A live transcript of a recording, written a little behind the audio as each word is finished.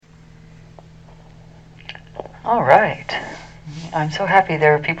All right. I'm so happy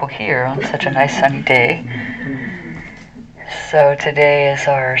there are people here on such a nice sunny day. So today is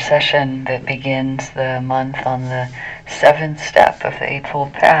our session that begins the month on the seventh step of the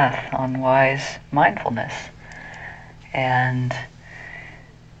Eightfold Path on wise mindfulness. And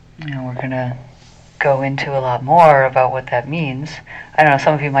we're going to go into a lot more about what that means. I don't know,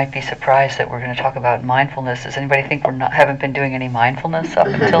 some of you might be surprised that we're going to talk about mindfulness. Does anybody think haven't been doing any mindfulness up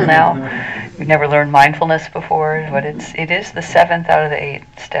until now? We've never learned mindfulness before, but it is the seventh out of the 8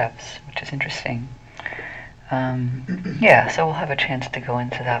 steps, which is interesting. So we'll have a chance to go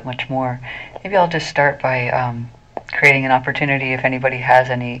into that much more. Maybe I'll just start by creating an opportunity if anybody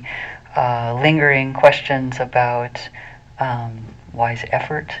has any lingering questions about wise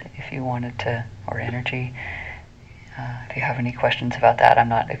effort, if you wanted to, or energy. If you have any questions about that, I'm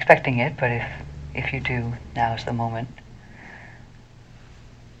not expecting it, but if you do, now's the moment.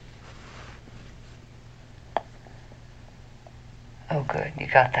 Oh, good, you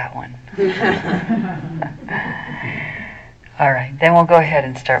got that one. All right, then we'll go ahead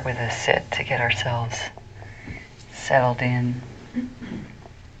and start with a sit to get ourselves settled in.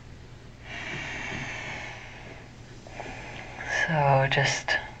 So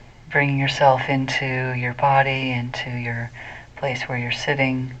just bringing yourself into your body, into your place where you're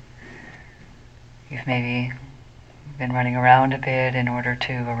sitting. You've maybe been running around a bit in order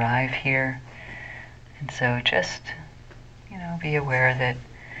to arrive here. And so just, be aware that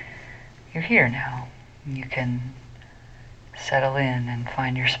you're here now. You can settle in and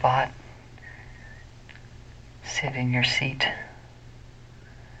find your spot. Sit in your seat.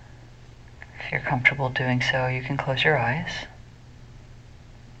 If you're comfortable doing so, you can close your eyes.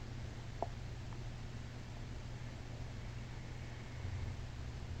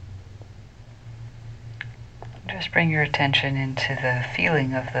 Just bring your attention into the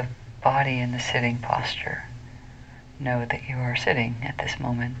feeling of the body in the sitting posture. Know that you are sitting at this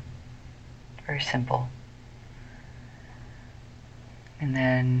moment. Very simple. And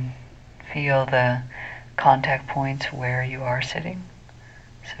then feel the contact points where you are sitting.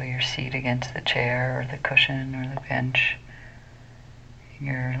 So your seat against the chair or the cushion or the bench.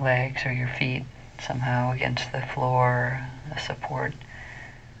 Your legs or your feet somehow against the floor, a support.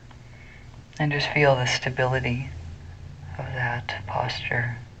 And just feel the stability of that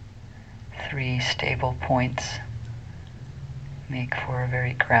posture. 3 stable points make for a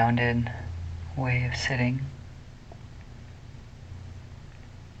very grounded way of sitting.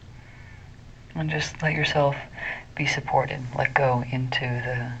 And just let yourself be supported. Let go into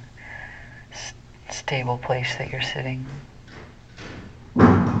the stable place that you're sitting.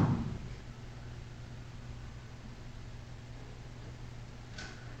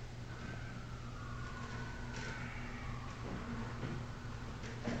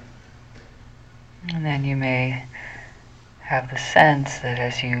 And then you may have the sense that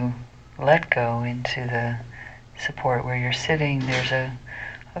as you let go into the support where you're sitting, there's a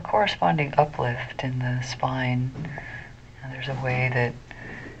corresponding uplift in the spine. And there's a way that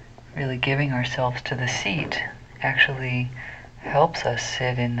really giving ourselves to the seat actually helps us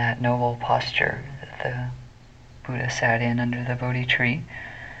sit in that noble posture that the Buddha sat in under the Bodhi tree.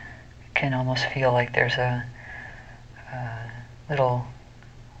 It can almost feel like there's a little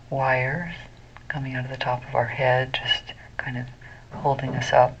wire coming out of the top of our head, just kind of holding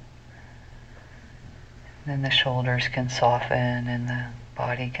us up. Then the shoulders can soften and the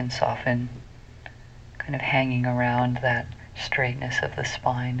body can soften, kind of hanging around that straightness of the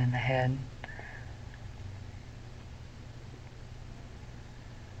spine and the head.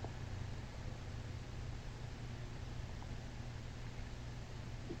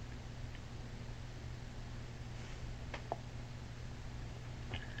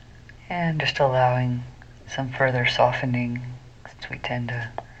 And just allowing some further softening, since we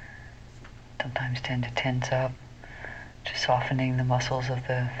sometimes tend to tense up, just softening the muscles of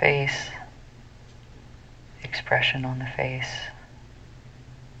the face, the expression on the face.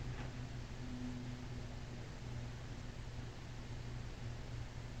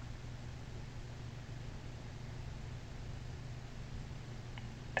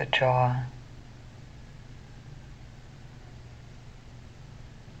 The jaw.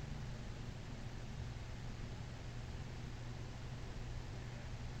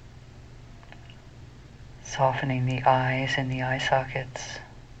 Softening the eyes and the eye sockets.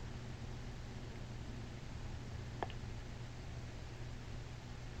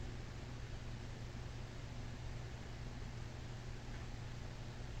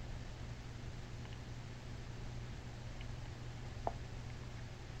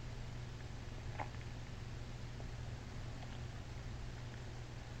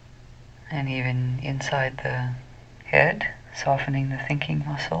 and even inside the head, softening the thinking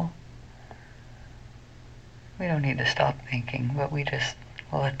muscle. We don't need to stop thinking, but we just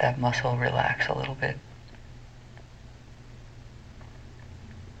let that muscle relax a little bit.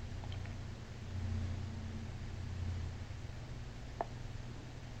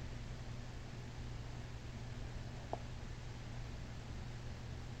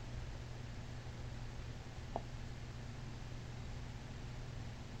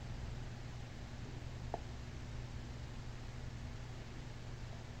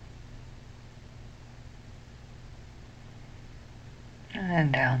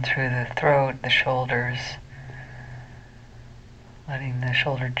 And down through the throat, the shoulders, letting the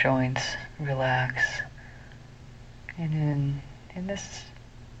shoulder joints relax. And in this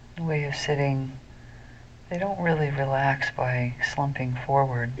way of sitting, they don't really relax by slumping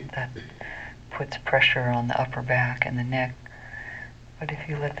forward. That puts pressure on the upper back and the neck. But if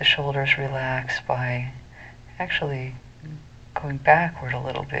you let the shoulders relax by actually going backward a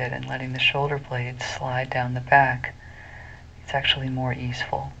little bit and letting the shoulder blades slide down the back, it's actually more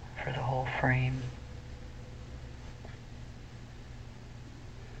easeful for the whole frame.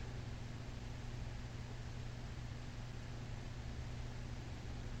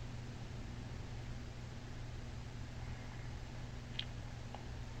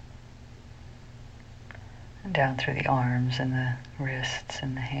 And down through the arms and the wrists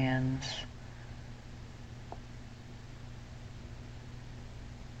and the hands.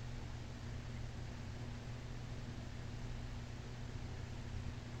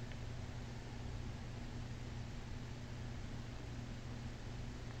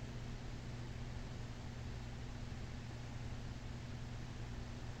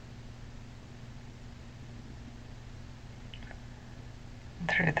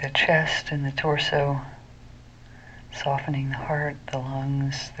 Through the chest and the torso, softening the heart, the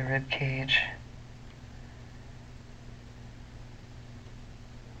lungs, the rib cage.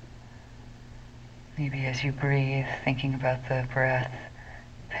 Maybe as you breathe, thinking about the breath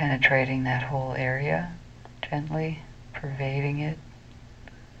penetrating that whole area, gently pervading it.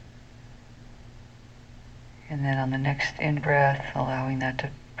 And then on the next in-breath, allowing that to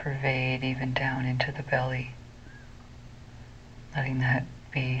pervade even down into the belly. Letting that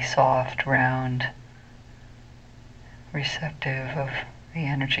be soft, round, receptive of the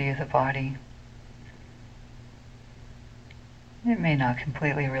energy of the body. It may not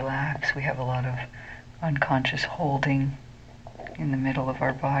completely relax. We have a lot of unconscious holding in the middle of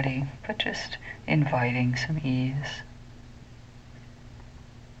our body, but just inviting some ease.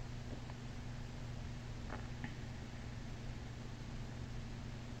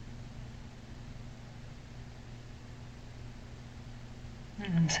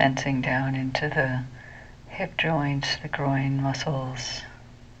 And sensing down into the hip joints, the groin muscles,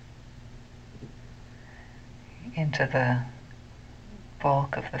 into the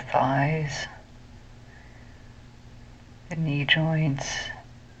bulk of the thighs, the knee joints,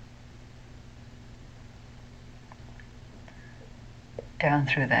 down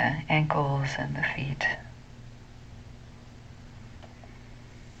through the ankles and the feet.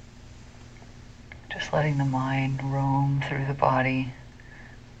 Just letting the mind roam through the body.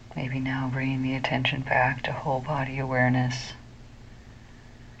 Maybe now bringing the attention back to whole body awareness.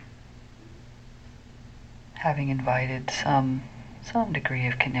 Having invited some degree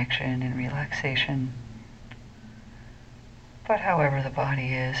of connection and relaxation. But however the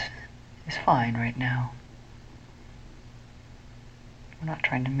body is fine right now. We're not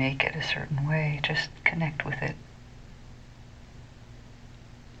trying to make it a certain way, just connect with it.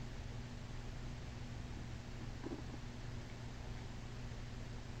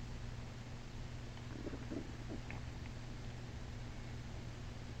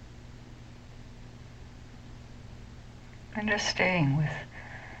 And just staying with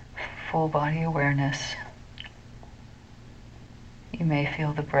full body awareness. You may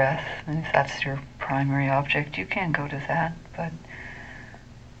feel the breath, and if that's your primary object, you can go to that, but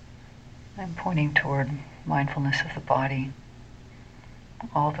I'm pointing toward mindfulness of the body.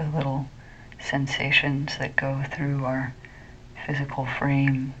 All the little sensations that go through our physical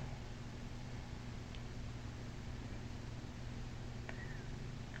frame.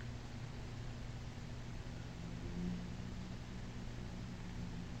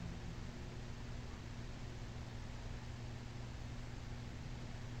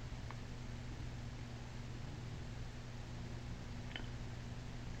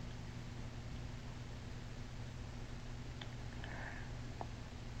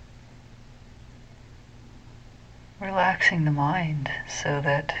 Relaxing the mind so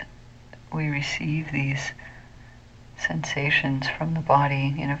that we receive these sensations from the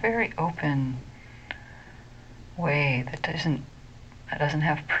body in a very open way that doesn't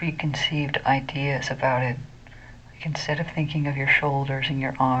have preconceived ideas about it. Like instead of thinking of your shoulders and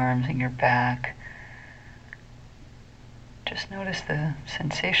your arms and your back, just notice the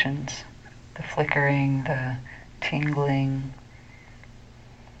sensations, the flickering, the tingling,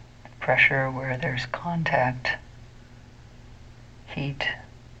 the pressure where there's contact, heat,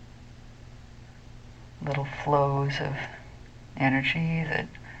 little flows of energy that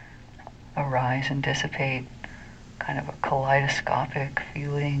arise and dissipate, kind of a kaleidoscopic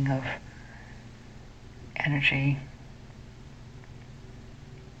feeling of energy.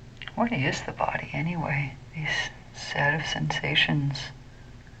 What is the body anyway? These set of sensations.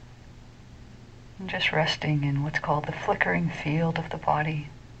 And just resting in what's called the flickering field of the body.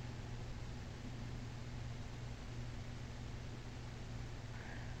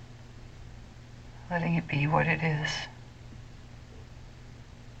 Letting it be what it is.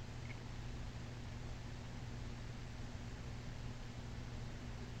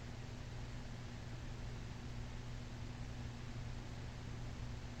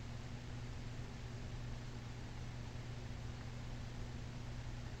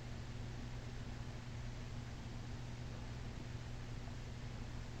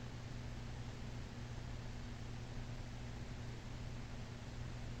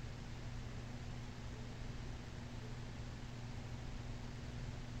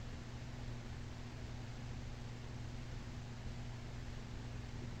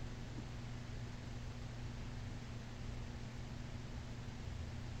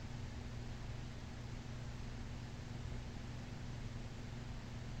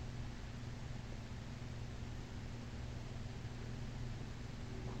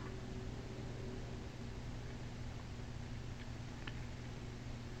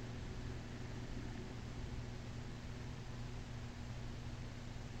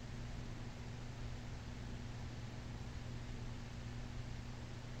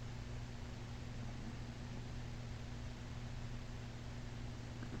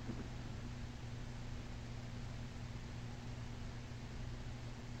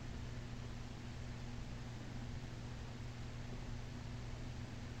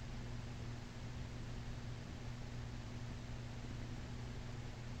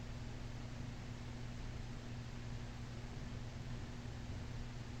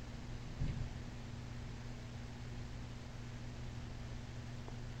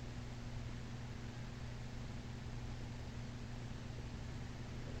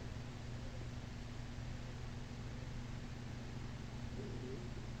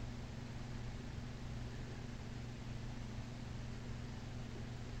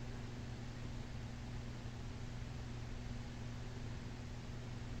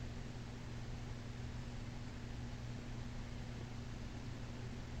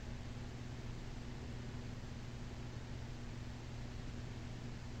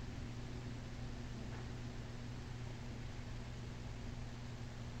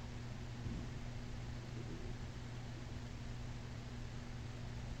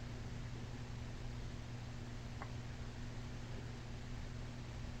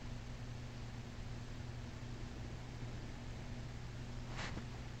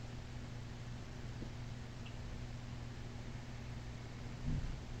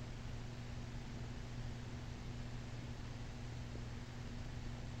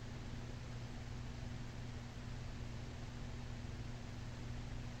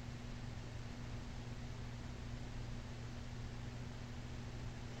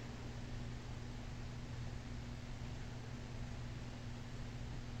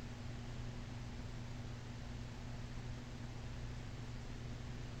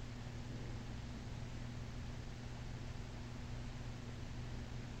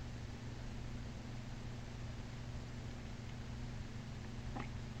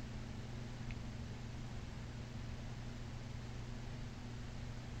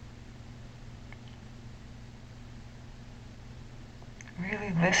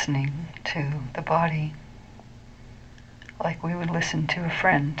 Really listening to the body like we would listen to a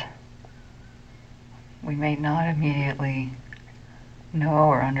friend. We may not immediately know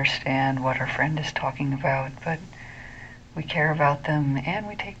or understand what our friend is talking about, but we care about them and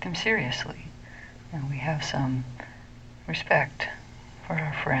we take them seriously. And we have some respect for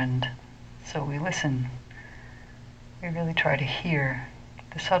our friend, so we listen. We really try to hear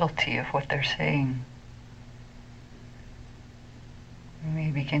the subtlety of what they're saying. We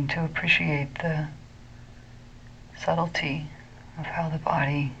may begin to appreciate the subtlety of how the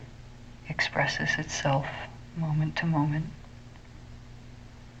body expresses itself moment to moment.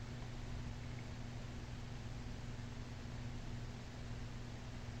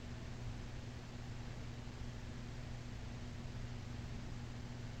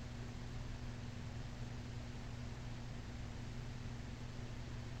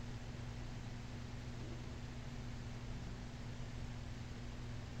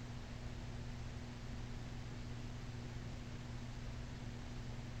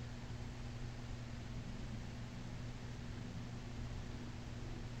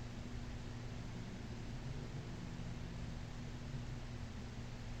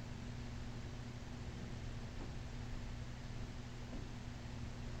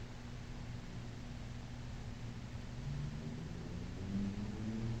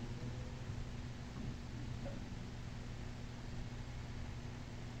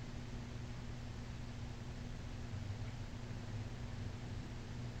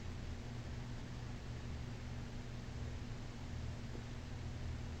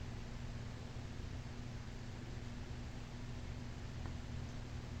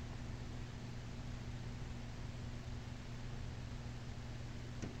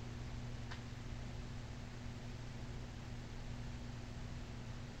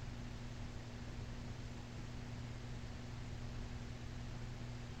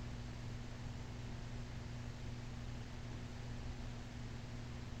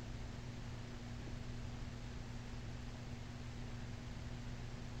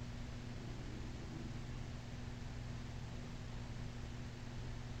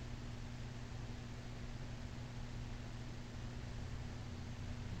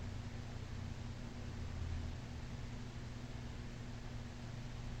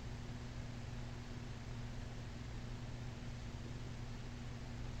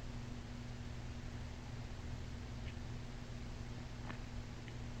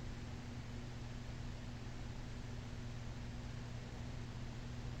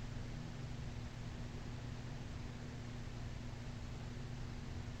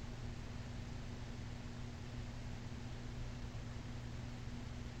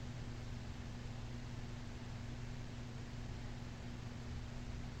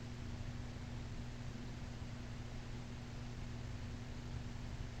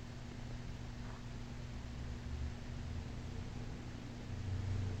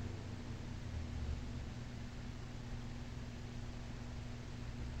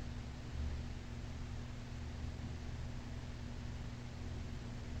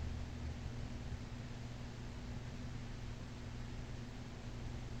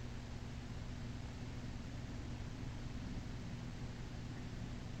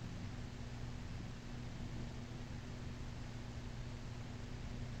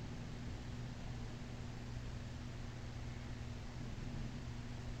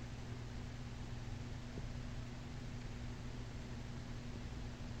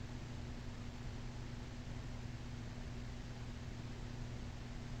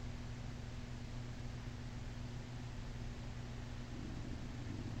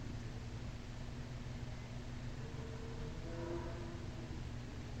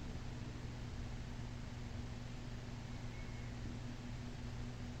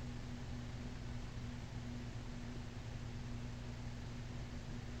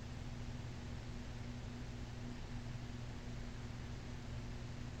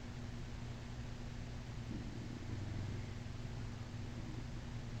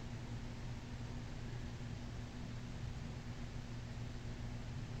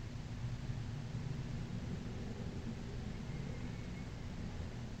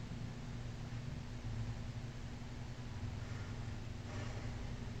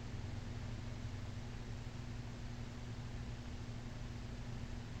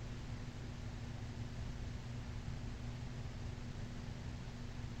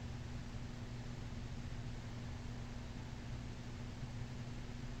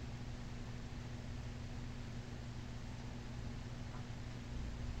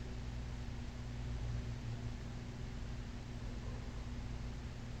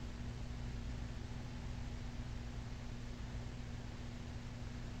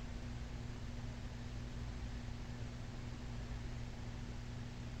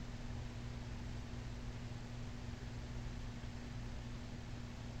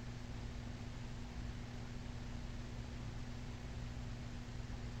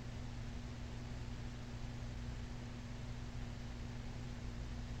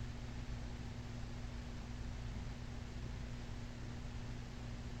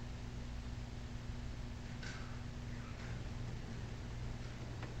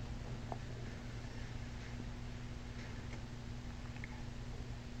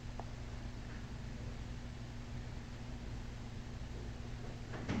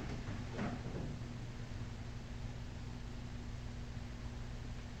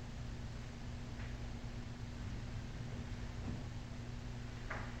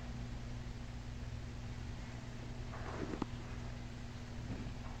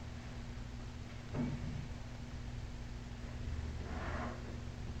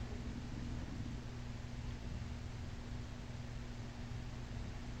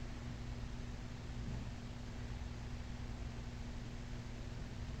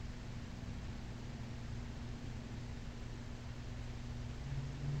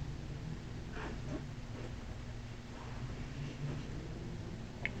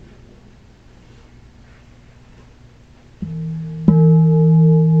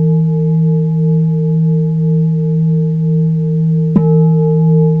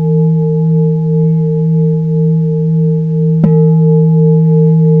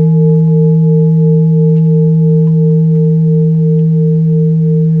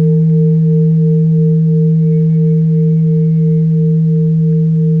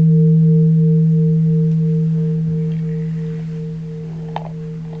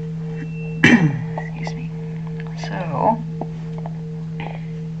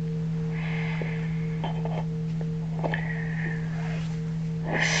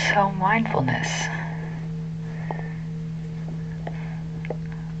 So mindfulness.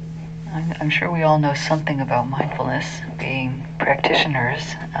 I'm sure we all know something about mindfulness, being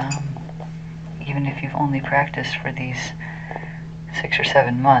practitioners, even if you've only practiced for these 6 or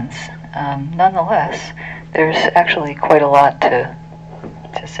 7 months. Nonetheless, there's actually quite a lot to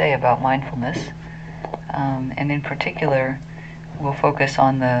say about mindfulness, and in particular, we'll focus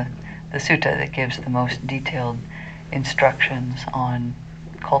on the sutta that gives the most detailed instructions on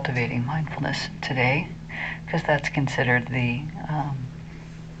cultivating mindfulness today, because that's considered the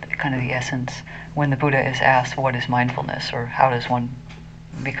kind of the essence. When the Buddha is asked what is mindfulness or how does one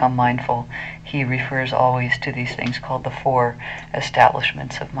become mindful, he refers always to these things called the 4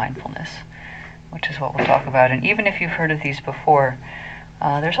 establishments of mindfulness, which is what we'll talk about. And even if you've heard of these before,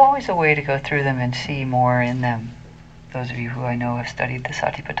 there's always a way to go through them and see more in them. Those of you who I know have studied the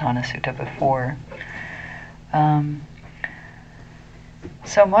Satipatthana Sutta before.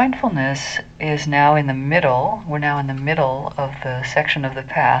 So mindfulness is now in the middle. We're now in the middle of the section of the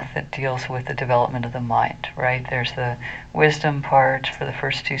path that deals with the development of the mind, right? There's the wisdom part for the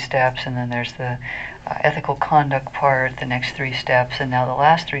first 2 steps, and then there's the ethical conduct part, the next 3 steps, and now the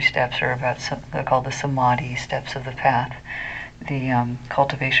last 3 steps are about they're called the samadhi steps of the path, the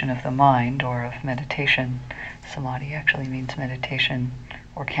cultivation of the mind or of meditation. Samadhi actually means meditation,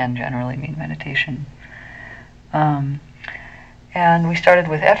 or can generally mean meditation. And we started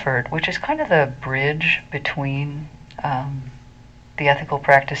with effort, which is kind of the bridge between the ethical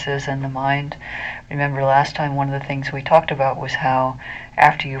practices and the mind. Remember last time one of the things we talked about was how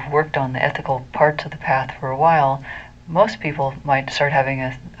after you've worked on the ethical parts of the path for a while, most people might start having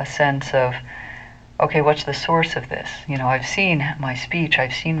a sense of, okay, what's the source of this? You know, I've seen my speech,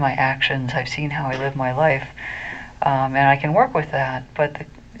 I've seen my actions, I've seen how I live my life, and I can work with that, but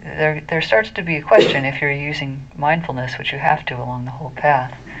there starts to be a question if you're using mindfulness, which you have to along the whole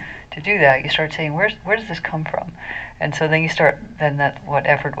path. To do that, you start saying, where does this come from? And so then what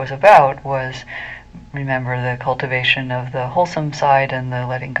effort was about was, remember, the cultivation of the wholesome side and the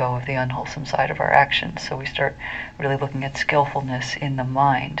letting go of the unwholesome side of our actions. So we start really looking at skillfulness in the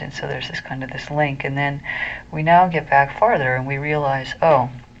mind, and so there's this link. And then we now get back farther and we realize,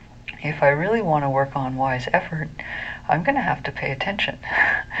 oh, if I really want to work on wise effort, I'm going to have to pay attention.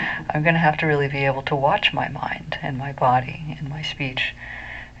 I'm going to have to really be able to watch my mind and my body and my speech.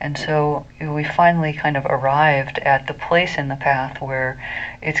 And so we finally kind of arrived at the place in the path where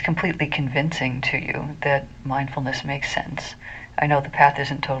it's completely convincing to you that mindfulness makes sense. I know the path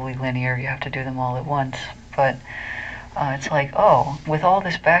isn't totally linear, you have to do them all at once, but it's like, oh, with all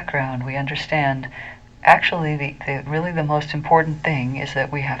this background, we understand actually the most important thing is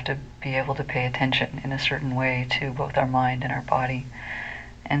that we have to be able to pay attention in a certain way to both our mind and our body.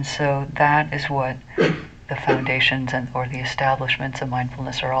 And so that is what the foundations or the establishments of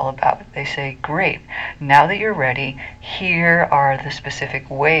mindfulness are all about. They say, great, now that you're ready, here are the specific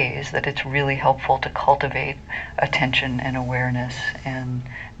ways that it's really helpful to cultivate attention and awareness and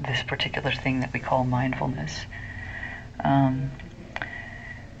this particular thing that we call mindfulness.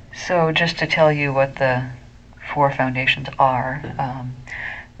 So just to tell you what the 4 foundations are,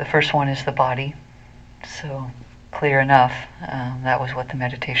 the first one is the body. So clear enough, that was what the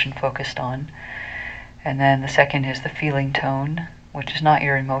meditation focused on. And then the second is the feeling tone, which is not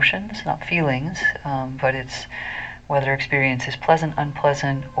your emotions, not feelings, but it's whether experience is pleasant,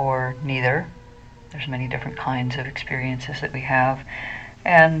 unpleasant, or neither. There's many different kinds of experiences that we have.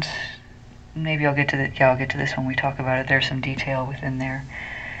 And maybe I'll get to this when we talk about it. There's some detail within there.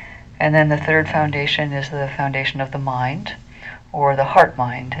 And then the third foundation is the foundation of the mind, or the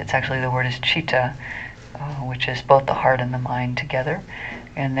heart-mind. It's actually, the word is chitta, which is both the heart and the mind together.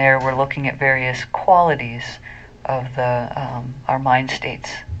 And there we're looking at various qualities of our mind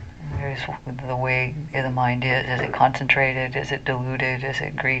states. There's the way the mind is. Is it concentrated? Is it diluted? Is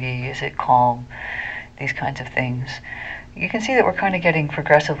it greedy? Is it calm? These kinds of things. You can see that we're kind of getting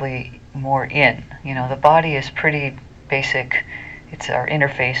progressively more in. You know, the body is pretty basic. It's our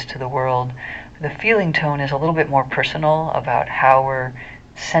interface to the world. The feeling tone is a little bit more personal about how we're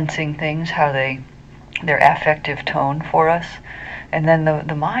sensing things, how their affective tone for us. And then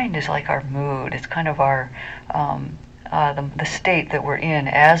the mind is like our mood. It's kind of our the state that we're in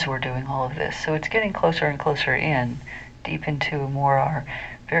as we're doing all of this. So it's getting closer and closer in, deep into more our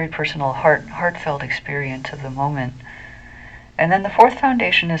very personal heartfelt experience of the moment. And then the fourth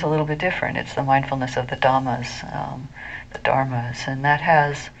foundation is a little bit different. It's the mindfulness of the Dhammas, the Dharmas, and that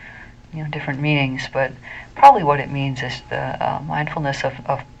has different meanings, but probably what it means is the mindfulness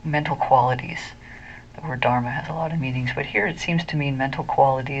of mental qualities. The word dharma has a lot of meanings, but here it seems to mean mental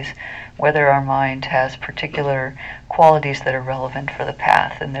qualities, whether our mind has particular qualities that are relevant for the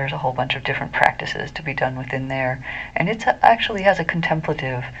path, and there's a whole bunch of different practices to be done within there, and it actually has a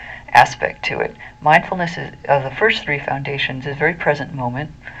contemplative aspect to it. Mindfulness is, of the first three foundations, is very present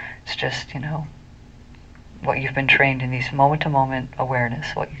moment. It's just, what you've been trained in these moment-to-moment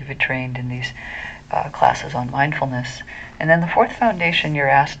awareness, what you've been trained in these classes on mindfulness. And then the fourth foundation, you're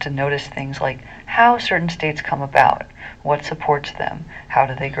asked to notice things like how certain states come about, what supports them, how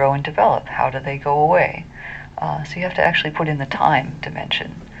do they grow and develop, how do they go away. So you have to actually put in the time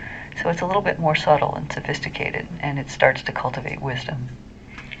dimension. So it's a little bit more subtle and sophisticated, and it starts to cultivate wisdom.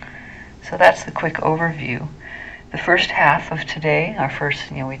 So that's the quick overview. The first half of today,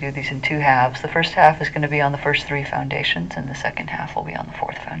 we do these in two halves. The first half is going to be on the first three foundations, and the second half will be on the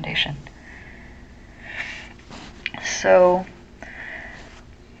fourth foundation. So,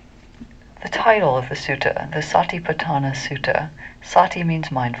 the title of the sutta, the Satipatthana Sutta. Sati means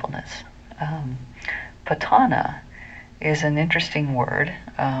mindfulness. Patthana is an interesting word.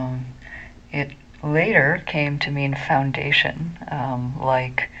 It later came to mean foundation,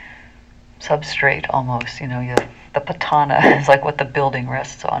 like substrate almost. The patthana is like what the building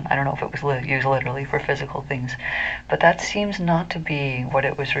rests on. I don't know if it was used literally for physical things, but that seems not to be what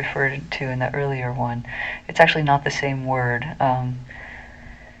it was referred to in the earlier one. It's actually not the same word. I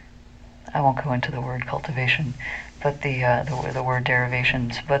won't go into the word cultivation, but the word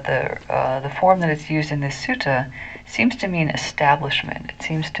derivations. But the form that it's used in this sutta seems to mean establishment. It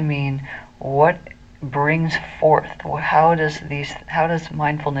seems to mean what brings forth. How does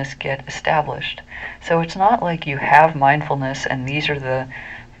mindfulness get established? So it's not like you have mindfulness and these are the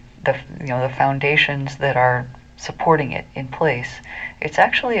foundations that are supporting it in place. It's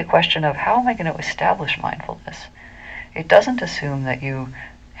actually a question of how am I going to establish mindfulness? It doesn't assume that you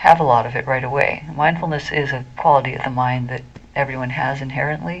have a lot of it right away. Mindfulness is a quality of the mind that everyone has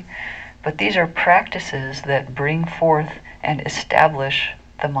inherently, but these are practices that bring forth and establish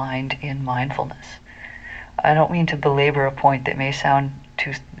the mind in mindfulness. I don't mean to belabor a point that may sound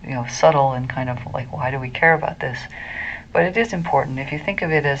too subtle and kind of like, why do we care about this? But it is important. If you think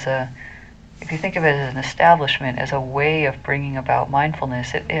of it as an establishment, as a way of bringing about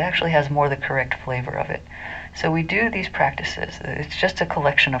mindfulness, it actually has more the correct flavor of it. So we do these practices. It's just a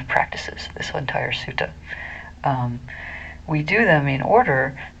collection of practices, this entire sutta. We do them in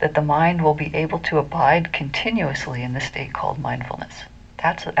order that the mind will be able to abide continuously in the state called mindfulness.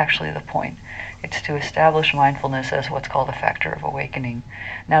 That's actually the point. It's to establish mindfulness as what's called a factor of awakening.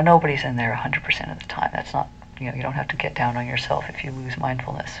 Now, nobody's in there 100% of the time. That's not, you don't have to get down on yourself if you lose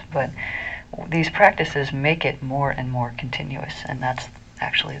mindfulness. But these practices make it more and more continuous, and that's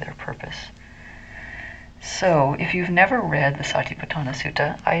actually their purpose. So, if you've never read the Satipatthana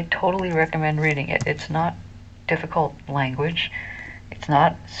Sutta, I totally recommend reading it. It's not difficult language. It's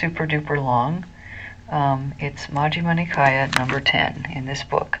not super duper long. It's Majjhima Nikaya number 10 in this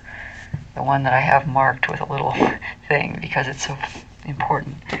book, the one that I have marked with a little thing because it's so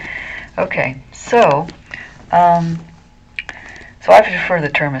important. Okay, so I prefer the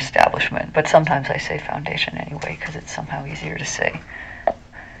term establishment, but sometimes I say foundation anyway because it's somehow easier to say.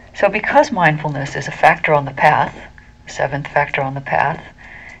 So because mindfulness is a factor on the path, the seventh factor on the path,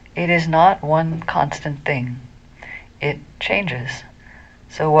 it is not one constant thing. It changes.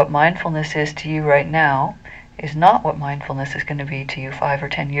 So what mindfulness is to you right now is not what mindfulness is going to be to you 5 or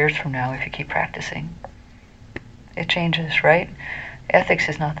 10 years from now if you keep practicing. It changes, right? Ethics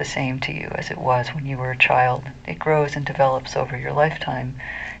is not the same to you as it was when you were a child. It grows and develops over your lifetime.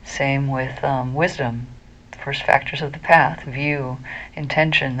 Same with wisdom. The first factors of the path, view,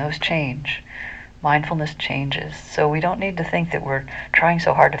 intention, those change. Mindfulness changes. So we don't need to think that we're trying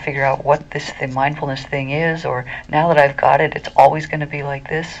so hard to figure out what the mindfulness thing is, or now that I've got it, it's always going to be like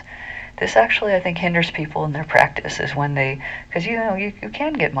this. This actually, I think, hinders people in their practice is when because you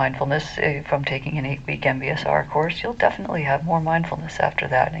can get mindfulness from taking an 8-week MBSR course. You'll definitely have more mindfulness after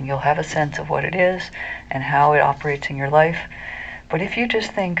that, and you'll have a sense of what it is and how it operates in your life. But if you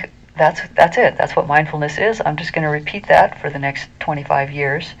just think, that's it, that's what mindfulness is, I'm just going to repeat that for the next 25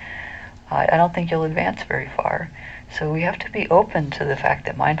 years, I don't think you'll advance very far. So we have to be open to the fact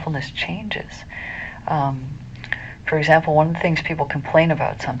that mindfulness changes. For example, one of the things people complain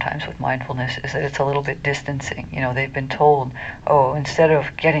about sometimes with mindfulness is that it's a little bit distancing. They've been told, instead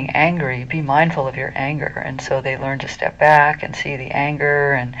of getting angry, be mindful of your anger. And so they learn to step back and see the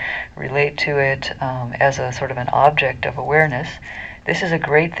anger and relate to it as a sort of an object of awareness. This is a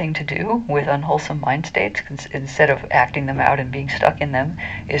great thing to do with unwholesome mind states. Instead of acting them out and being stuck in them,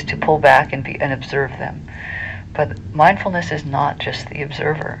 is to pull back and observe them. But mindfulness is not just the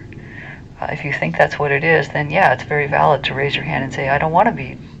observer. If you think that's what it is, then yeah, it's very valid to raise your hand and say, I don't want to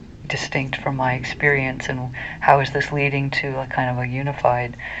be distinct from my experience, and how is this leading to a kind of a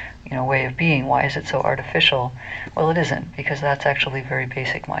unified, way of being? Why is it so artificial? Well, it isn't, because that's actually very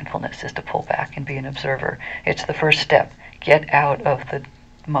basic mindfulness, is to pull back and be an observer. It's the first step. Get out of the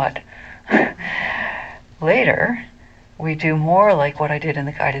mud. Later, we do more like what I did in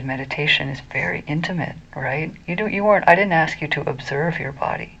the guided meditation. Is very intimate, right? I didn't ask you to observe your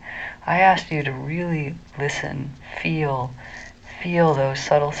body. I asked you to really listen, feel those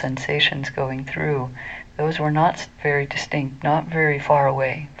subtle sensations going through. Those were not very distinct, not very far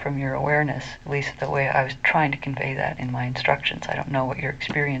away from your awareness, at least the way I was trying to convey that in my instructions. I don't know what your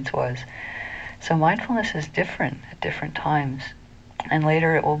experience was. So mindfulness is different at different times, and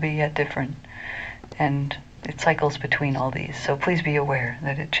later it will be yet different. And it cycles between all these, so please be aware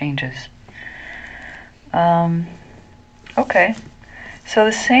that it changes. Okay. So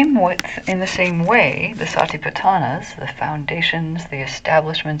in the same way, the satipatthanas, the foundations, the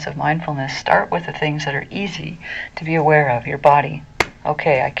establishments of mindfulness, start with the things that are easy to be aware of. Your body.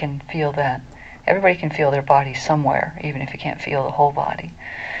 Okay, I can feel that. Everybody can feel their body somewhere, even if you can't feel the whole body.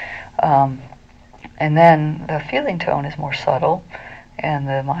 And then the feeling tone is more subtle, and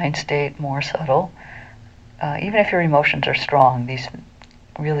the mind state more subtle. Even if your emotions are strong, these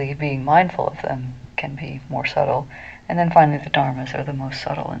really being mindful of them can be more subtle. And then finally the dharmas are the most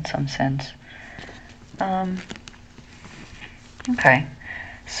subtle in some sense. Okay,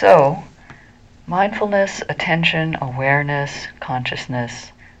 so mindfulness, attention, awareness,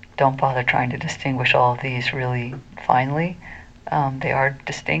 consciousness, don't bother trying to distinguish all of these really finely. They are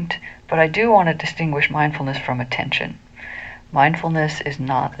distinct, but I do want to distinguish mindfulness from attention. Mindfulness is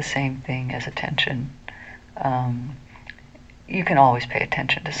not the same thing as attention. You can always pay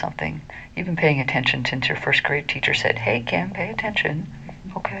attention to something. You've been paying attention since your first grade teacher said, "Hey, Kim, pay attention."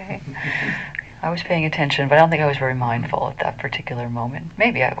 Okay. I was paying attention, but I don't think I was very mindful at that particular moment.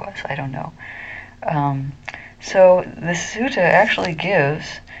 Maybe I was, I don't know. So the sutta actually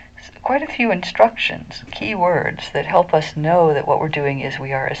gives quite a few instructions, key words, that help us know that what we're doing is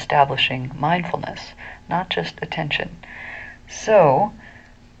we are establishing mindfulness, not just attention. So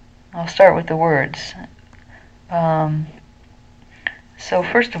I'll start with the words. So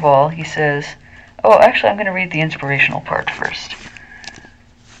first of all, he says, actually I'm going to read the inspirational part first.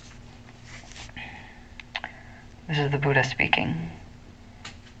 This is the Buddha speaking.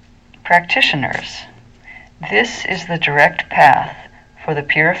 Practitioners, this is the direct path for the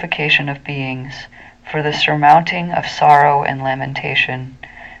purification of beings, for the surmounting of sorrow and lamentation,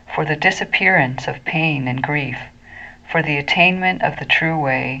 for the disappearance of pain and grief, for the attainment of the true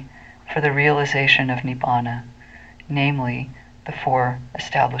way, for the realization of nibbana, namely, the 4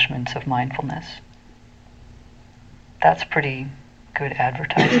 establishments of mindfulness. That's pretty good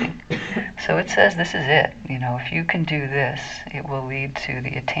advertising. So it says this is it. If you can do this, it will lead to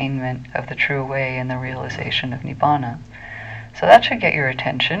the attainment of the true way and the realization of nibbana. So that should get your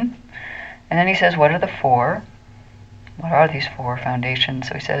attention. And then he says, what are the 4? What are these 4 foundations?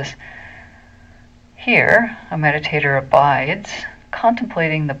 So he says, here a meditator abides,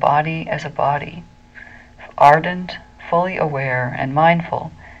 contemplating the body as a body, ardent, fully aware and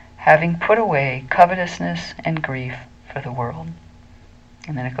mindful, having put away covetousness and grief for the world.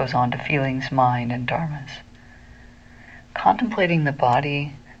 And then it goes on to feelings, mind, and dharmas. Contemplating the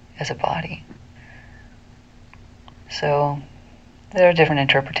body as a body. So there are different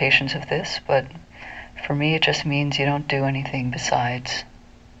interpretations of this, but for me it just means you don't do anything besides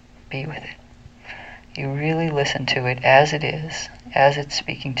be with it. You really listen to it as it is, as it's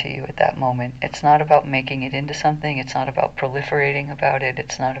speaking to you at that moment. It's not about making it into something. It's not about proliferating about it.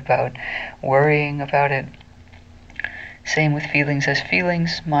 It's not about worrying about it. Same with feelings as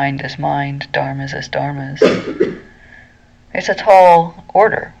feelings, mind as mind, dharmas as dharmas. It's a tall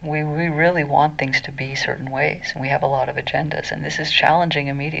order. We really want things to be certain ways, and we have a lot of agendas, and this is challenging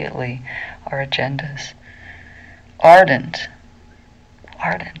immediately our agendas. Ardent,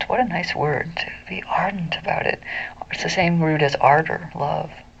 what a nice word, to be ardent about it. It's the same root as ardor,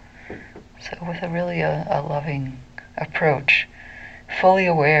 love. So with a loving approach, fully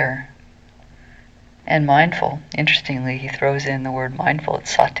aware and mindful. Interestingly, he throws in the word mindful,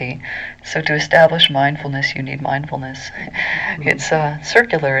 it's sati. So to establish mindfulness, you need mindfulness. It's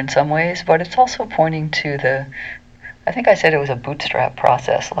circular in some ways, but it's also pointing to I think I said it was a bootstrap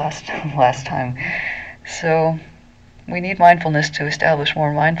process last time. So we need mindfulness to establish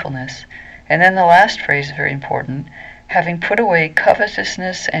more mindfulness. And then the last phrase is very important, having put away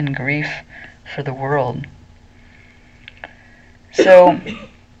covetousness and grief for the world. So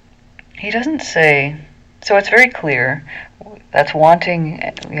he doesn't say, so it's very clear, that's wanting,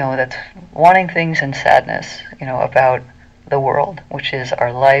 that's wanting things and sadness, about the world, which is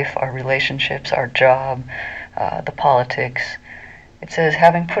our life, our relationships, our job, the politics. It says,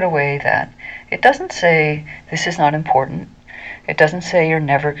 having put away that. It doesn't say this is not important. It doesn't say you're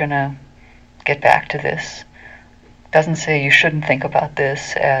never going to get back to this. It doesn't say you shouldn't think about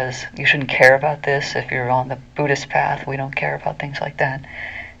this, as you shouldn't care about this. If you're on the Buddhist path, we don't care about things like that.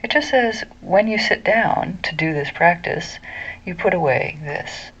 It just says when you sit down to do this practice, you put away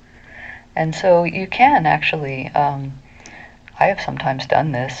this. And so you can actually, I have sometimes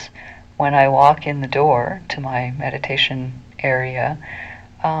done this when I walk in the door to my meditation area,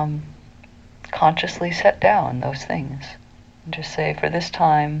 consciously set down those things. And just say, for this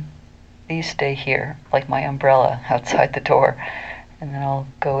time, these stay here, like my umbrella outside the door. And then I'll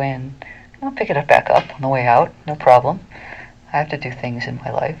go in. I'll pick it up back up on the way out, no problem. I have to do things in my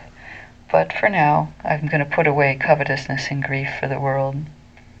life. But for now, I'm going to put away covetousness and grief for the world.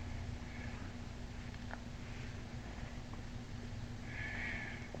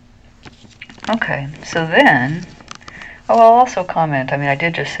 Okay, so then, I'll also comment, I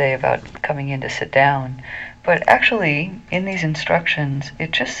did just say about coming in to sit down, but actually, in these instructions,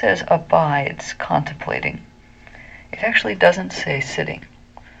 it just says abides contemplating. It actually doesn't say sitting.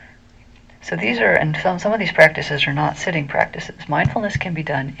 So these are, and some of these practices are not sitting practices. Mindfulness can be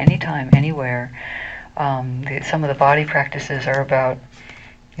done anytime, anywhere. Some of the body practices are about,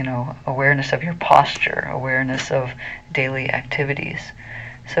 awareness of your posture, awareness of daily activities.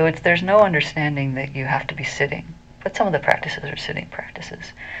 So there's no understanding that you have to be sitting. But some of the practices are sitting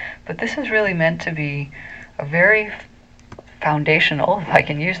practices. But this is really meant to be a very foundational, if I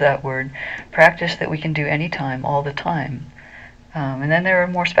can use that word, practice that we can do anytime, all the time. And then there are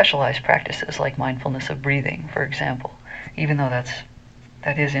more specialized practices like mindfulness of breathing, for example, even though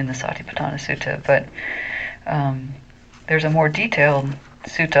that is in the Satipatthana Sutta. But there's a more detailed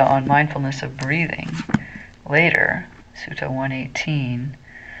sutta on mindfulness of breathing later, Sutta 118.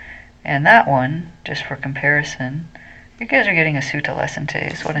 And that one, just for comparison, you guys are getting a sutta lesson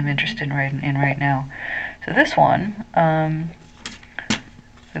today, is what I'm interested in right now. So this one,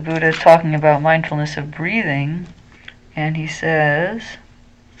 the Buddha is talking about mindfulness of breathing, and he says,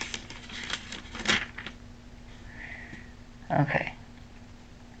 okay,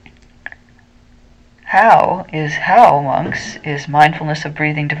 how, monks, is mindfulness of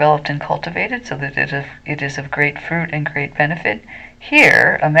breathing developed and cultivated so that it is of great fruit and great benefit?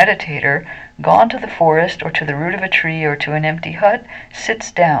 Here, a meditator, gone to the forest or to the root of a tree or to an empty hut,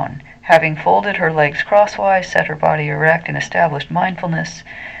 sits down, having folded her legs crosswise, set her body erect, and established mindfulness.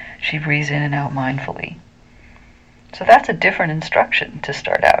 She breathes in and out mindfully. So that's a different instruction to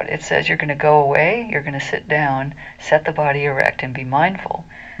start out. It says you're going to go away, you're going to sit down, set the body erect, and be mindful.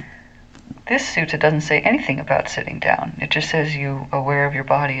 This sutta doesn't say anything about sitting down. It just says you aware of your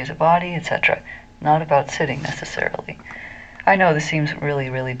body as a body, etc. Not about sitting necessarily. I know this seems really,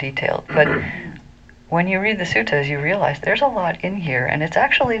 really detailed, but when you read the suttas, you realize there's a lot in here, and it's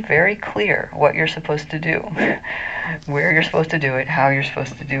actually very clear what you're supposed to do, where you're supposed to do it, how you're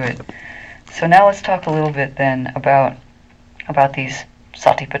supposed to do it. So now let's talk a little bit then about these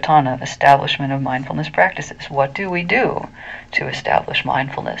Satipatthana, establishment of mindfulness practices. What do we do to establish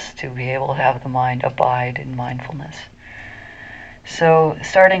mindfulness, to be able to have the mind abide in mindfulness? So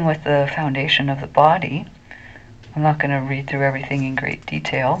starting with the foundation of the body, I'm not going to read through everything in great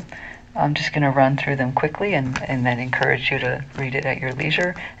detail. I'm just going to run through them quickly and then encourage you to read it at your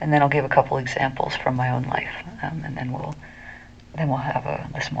leisure, and then I'll give a couple examples from my own life, and then we'll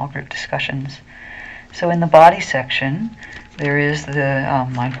have the small group discussions. So in the body section, there is the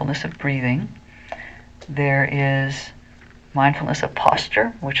mindfulness of breathing. There is mindfulness of posture,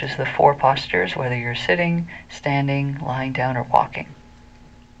 which is the 4 postures, whether you're sitting, standing, lying down, or walking.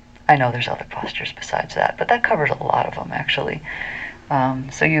 I know there's other postures besides that, but that covers a lot of them, actually.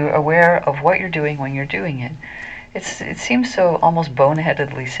 So you're aware of what you're doing when you're doing it. It seems so almost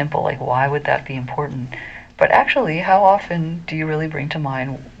boneheadedly simple, like why would that be important? But actually, how often do you really bring to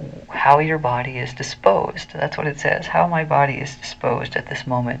mind how your body is disposed? That's what it says, how my body is disposed at this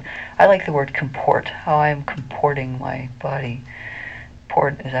moment. I like the word comport, how I am comporting my body.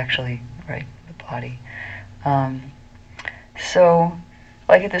 Port is actually, right, the body. So,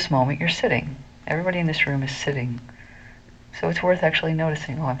 like at this moment, you're sitting. Everybody in this room is sitting. So it's worth actually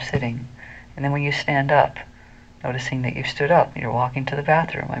noticing, oh, I'm sitting. And then when you stand up, noticing that you've stood up, you're walking to the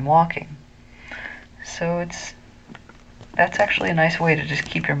bathroom, I'm walking. So that's actually a nice way to just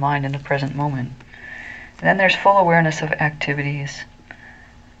keep your mind in the present moment. And then there's full awareness of activities.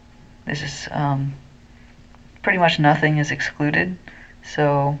 This is pretty much nothing is excluded.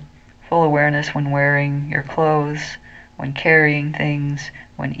 So full awareness when wearing your clothes, when carrying things,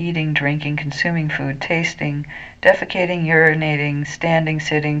 when eating, drinking, consuming food, tasting, defecating, urinating, standing,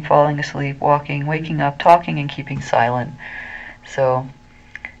 sitting, falling asleep, walking, waking up, talking, and keeping silent. So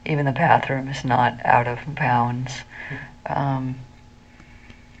even the bathroom is not out of bounds. So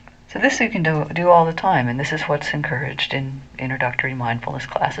this you can do all the time, and this is what's encouraged in introductory mindfulness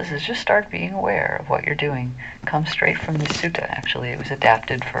classes, is just start being aware of what you're doing. It comes straight from the sutta, actually. It was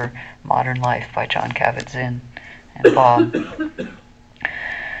adapted for modern life by John Kabat-Zinn and Bob.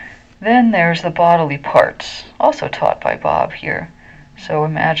 Then there's the bodily parts, also taught by Bob here. So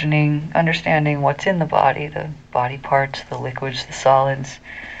understanding what's in the body parts, the liquids, the solids.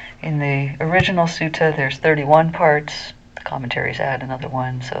 In the original sutta, there's 31 parts. The commentaries add another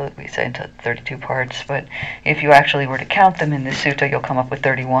one, so we say into 32 parts. But if you actually were to count them in this sutta, you'll come up with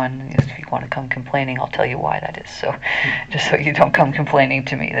 31. If you want to come complaining, I'll tell you why that is. So just so you don't come complaining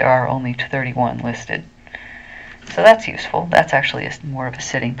to me, there are only 31 listed. So that's useful. That's actually more of a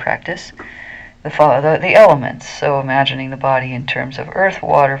sitting practice. The elements, so imagining the body in terms of earth,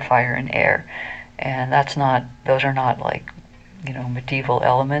 water, fire, and air. And those are not like, medieval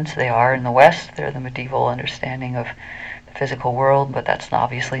elements. They are in the West. They're the medieval understanding of the physical world, but that's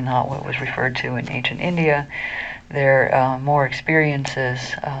obviously not what was referred to in ancient India. They're more experiences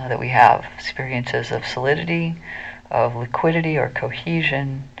that we have. Experiences of solidity, of liquidity or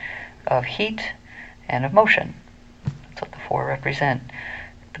cohesion, of heat, and of motion. That's what the four represent.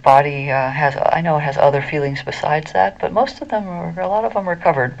 The body has other feelings besides that, but a lot of them are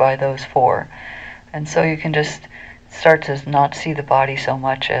covered by those four. And so you can just start to not see the body so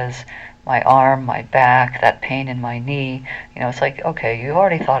much as my arm, my back, that pain in my knee. It's like, okay, you've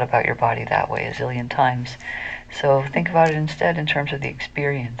already thought about your body that way a zillion times. So think about it instead in terms of the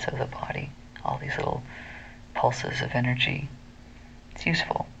experience of the body, all these little pulses of energy. It's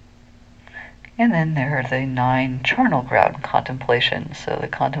useful. And then there are the 9 charnel ground contemplations, so the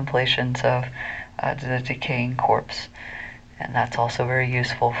contemplations of the decaying corpse. And that's also very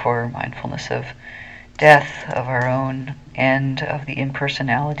useful for mindfulness of death, of our own end, of the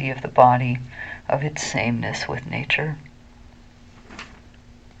impersonality of the body, of its sameness with nature.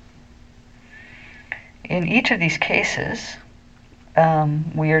 In each of these cases,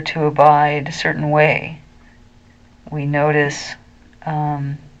 we are to abide a certain way. We notice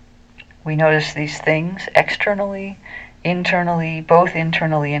these things externally, internally, both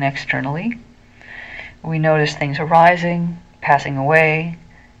internally and externally. We notice things arising, passing away,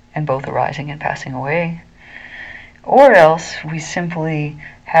 and both arising and passing away. Or else we simply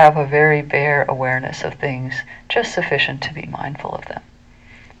have a very bare awareness of things, just sufficient to be mindful of them.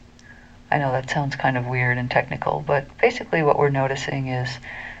 I know that sounds kind of weird and technical, but basically what we're noticing is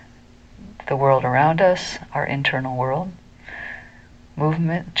the world around us, our internal world,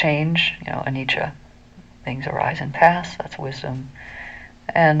 movement, change, anicca. Things arise and pass, that's wisdom.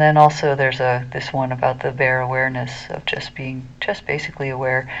 And then also there's this one about the bare awareness of just being basically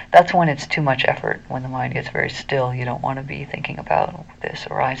aware. That's when it's too much effort, when the mind gets very still. You don't want to be thinking about this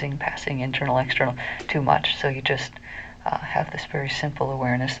arising, passing, internal, external, too much. So you just have this very simple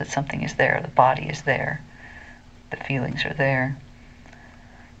awareness that something is there, the body is there, the feelings are there.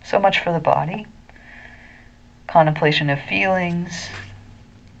 So much for the body. Contemplation of feelings,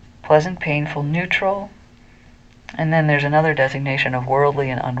 pleasant, painful, neutral. And then there's another designation of worldly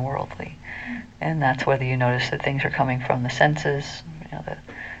and unworldly. And that's whether you notice that things are coming from the senses,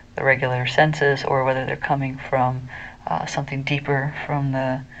 the regular senses, or whether they're coming from something deeper, from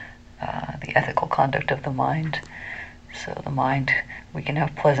the ethical conduct of the mind. So the mind, we can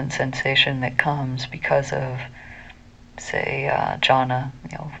have pleasant sensation that comes because of, say, jhana,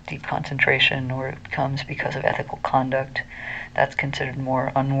 deep concentration, or it comes because of ethical conduct. That's considered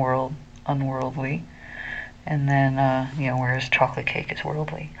more unworldly. And then, whereas chocolate cake is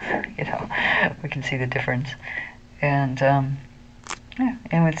worldly, we can see the difference. And, and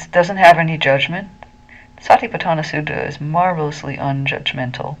it doesn't have any judgment. Satipatthana Sutta is marvelously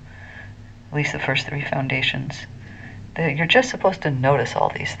unjudgmental, at least the first 3 foundations. You're just supposed to notice all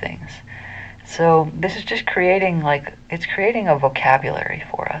these things. So this is just creating a vocabulary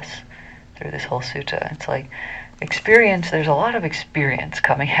for us through this whole sutta. It's like experience, there's a lot of experience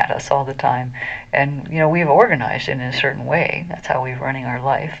coming at us all the time. And, we've organized it in a certain way. That's how we're running our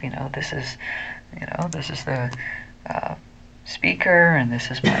life. This is the speaker, and this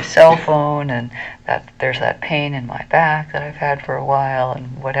is my cell phone, and that there's that pain in my back that I've had for a while,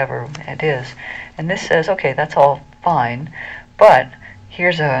 and whatever it is. And this says, okay, that's all fine, but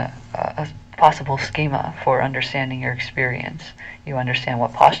here's a possible schema for understanding your experience. You understand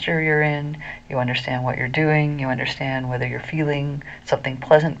what posture you're in, you understand what you're doing, you understand whether you're feeling something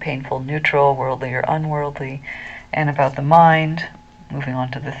pleasant, painful, neutral, worldly or unworldly, And about the mind, moving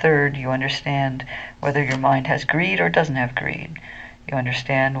on to the third, you understand whether your mind has greed or doesn't have greed. You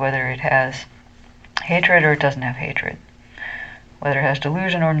understand whether it has hatred or it doesn't have hatred, whether it has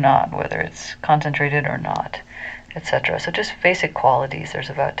delusion or not, whether it's concentrated or not, etc. So just basic qualities. There's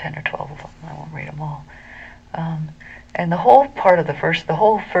about 10 or 12 of them. I won't read them all. And the whole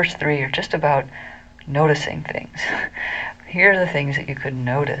first three are just about noticing things. Here are the things that you could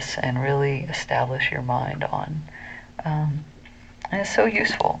notice and really establish your mind on. And it's so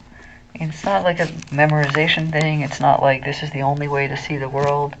useful. It's not like a memorization thing. It's not like this is the only way to see the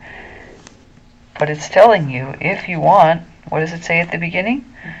world. But it's telling you, if you want, what does it say at the beginning?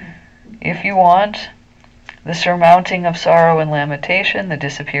 If you want the surmounting of sorrow and lamentation, the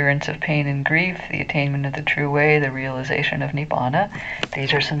disappearance of pain and grief, the attainment of the true way, the realization of Nibbana,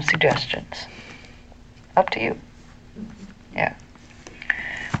 these are some suggestions. Up to you. Yeah.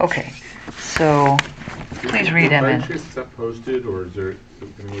 Okay. So please read MN. Is that posted, or is there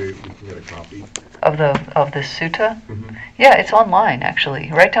any way we can get a copy of this sutta? Mm-hmm. Yeah, it's online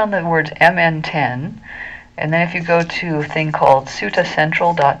actually. Write down the words MN10, and then if you go to a thing called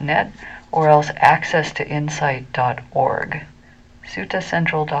suttacentral.net or else accesstoinsight.org,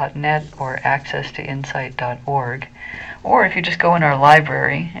 suttacentral.net or accesstoinsight.org, or if you just go in our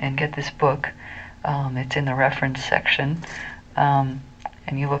library and get this book, it's in the reference section, and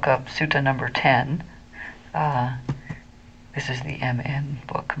you look up Sutta number 10. This is the MN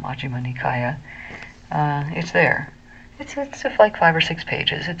book, Majjhima Nikaya. It's there. It's like 5 or 6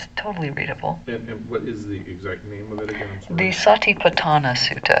 pages. It's totally readable. And what is the exact name of it again? I'm sorry. The Satipatthana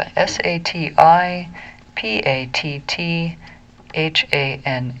Sutta. Satipatthana.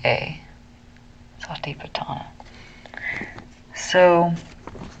 Satipatthana. So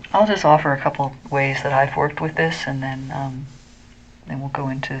I'll just offer a couple ways that I've worked with this, and then we'll go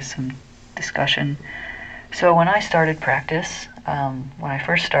into some discussion. So when I started practice, when I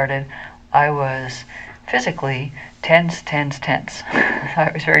first started, I was physically tense.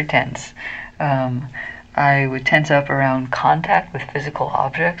 I was very tense. I would tense up around contact with physical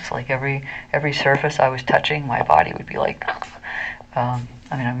objects, like every surface I was touching, my body would be like,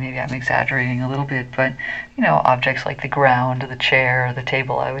 maybe I'm exaggerating a little bit, but, objects like the ground, the chair, the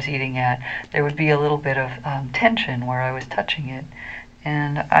table I was eating at, there would be a little bit of tension where I was touching it.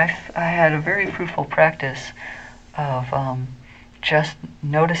 And I had a very fruitful practice of just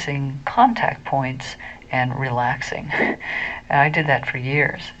noticing contact points and relaxing. And I did that for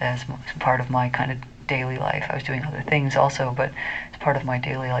years as part of my kind of daily life. I was doing other things also, but as part of my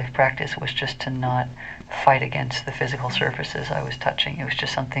daily life practice was just to not fight against the physical surfaces I was touching. It was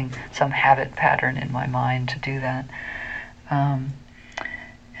just some habit pattern in my mind to do that. And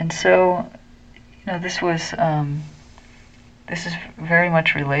so, this is very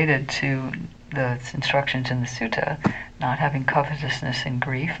much related to the instructions in the sutta, not having covetousness and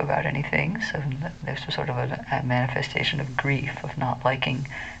grief about anything. So there's sort of a manifestation of grief, of not liking,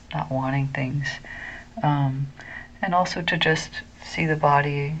 not wanting things. And also to just see the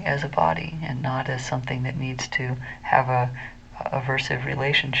body as a body and not as something that needs to have a aversive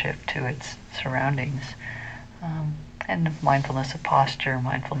relationship to its surroundings. And mindfulness of posture,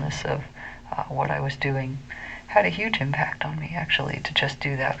 mindfulness of what I was doing, had a huge impact on me, actually, to just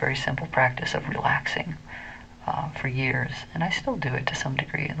do that very simple practice of relaxing for years. And I still do it to some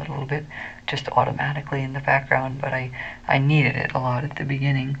degree, a little bit, just automatically in the background, but I needed it a lot at the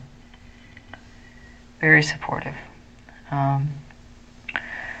beginning. Very supportive.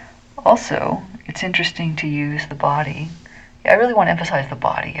 Also, it's interesting to use the body. I really want to emphasize the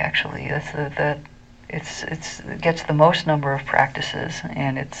body, actually. It gets the most number of practices,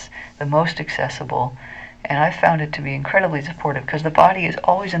 and it's the most accessible. And I found it to be incredibly supportive because the body is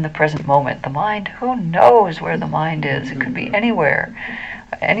always in the present moment. The mind, who knows where the mind is? It could be anywhere,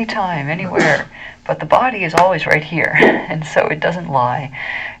 anytime, anywhere. But the body is always right here, and so it doesn't lie.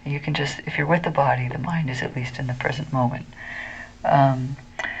 You can just, if you're with the body, the mind is at least in the present moment.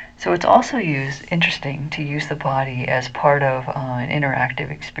 So it's also interesting to use the body as part of an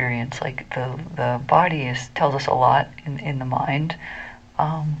interactive experience. Like the body tells us a lot in the mind.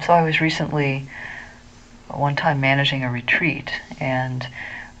 So I was recently one time managing a retreat, and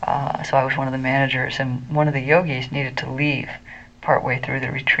so I was one of the managers, and one of the yogis needed to leave partway through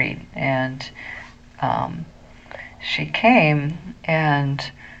the retreat, and she came,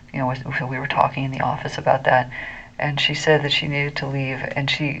 and we were talking in the office about that, and she said that she needed to leave,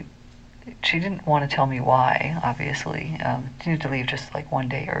 and she didn't want to tell me why, obviously. She needed to leave just like one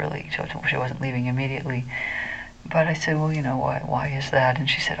day early, so she wasn't leaving immediately. But I said, well, why is that? And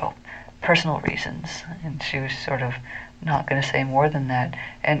she said, personal reasons. And she was sort of not going to say more than that.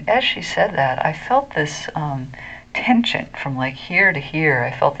 And as she said that, I felt this tension from like here to here.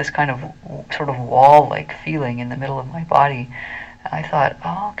 I felt this kind of sort of wall-like feeling in the middle of my body. I thought,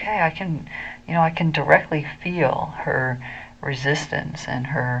 oh, okay, I can directly feel her resistance and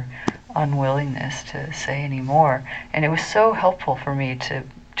her unwillingness to say any more. And it was so helpful for me to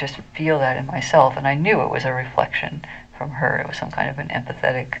just feel that in myself. And I knew it was a reflection from her. It was some kind of an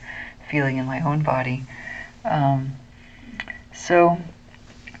empathetic feeling in my own body. So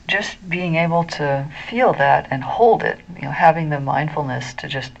just being able to feel that and hold it, having the mindfulness to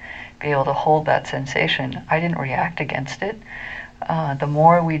just be able to hold that sensation, I didn't react against it. The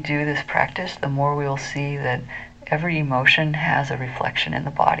more we do this practice, the more we will see that every emotion has a reflection in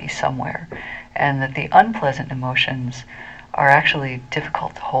the body somewhere, and that the unpleasant emotions are actually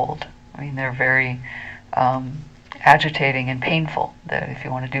difficult to hold. I mean, they're very agitating and painful. That if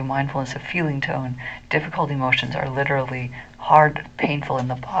you want to do mindfulness of feeling tone, difficult emotions are literally hard, painful in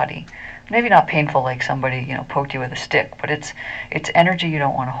the body. Maybe not painful like somebody poked you with a stick, but it's energy you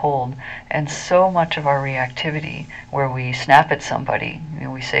don't want to hold. And so much of our reactivity, where we snap at somebody,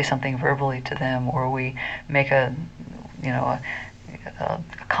 we say something verbally to them, or we make a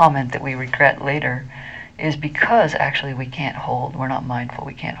comment that we regret later, is because actually we're not mindful,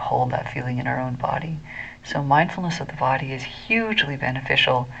 we can't hold that feeling in our own body. So mindfulness of the body is hugely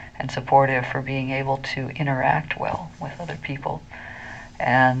beneficial and supportive for being able to interact well with other people.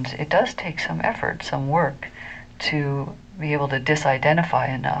 And it does take some effort, some work, to be able to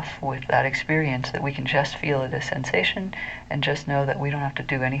disidentify enough with that experience that we can just feel it as sensation and just know that we don't have to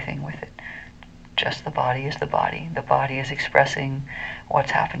do anything with it. Just the body is the body. The body is expressing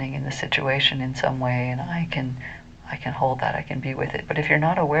what's happening in the situation in some way, and I can hold that, I can be with it. But if you're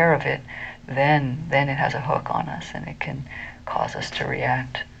not aware of it, then it has a hook on us and it can cause us to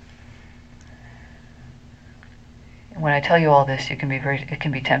react. When I tell you all this, it can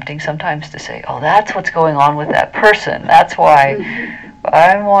be tempting sometimes to say, oh, that's what's going on with that person. That's why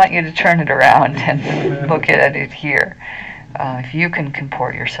I want you to turn it around and look at it here. If you can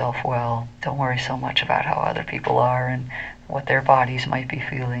comport yourself well, don't worry so much about how other people are and what their bodies might be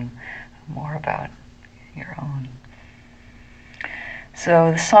feeling, more about your own.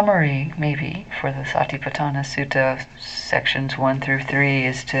 So the summary, maybe, for the Satipatthana Sutta sections 1 through 3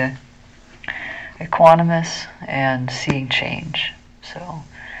 is to equanimous and seeing change. So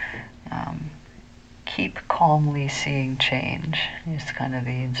keep calmly seeing change is kind of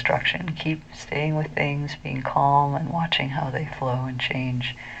the instruction. Keep staying with things, being calm and watching how they flow and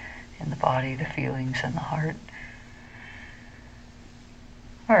change in the body, the feelings, and the heart.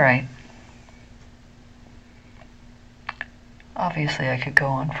 All right. Obviously, I could go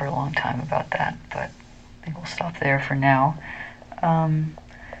on for a long time about that, but I think we'll stop there for now.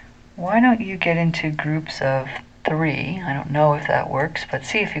 Why don't you get into groups of 3? I don't know if that works, but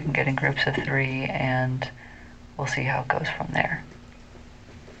see if you can get in groups of 3, and we'll see how it goes from there.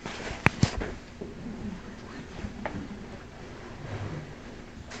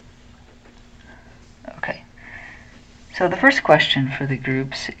 Okay. So the first question for the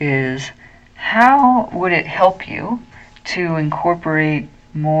groups is, how would it help you to incorporate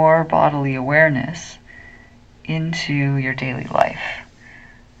more bodily awareness into your daily life?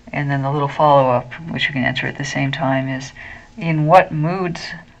 And then the little follow-up, which you can answer at the same time, is, in what moods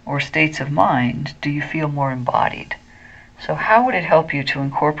or states of mind do you feel more embodied? So how would it help you to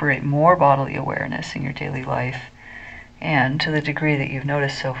incorporate more bodily awareness in your daily life? And to the degree that you've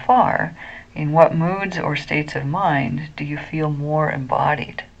noticed so far, in what moods or states of mind do you feel more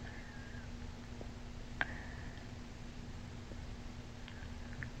embodied?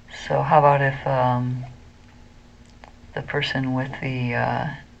 So how about if the person with the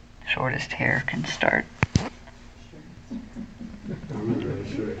shortest hair can start?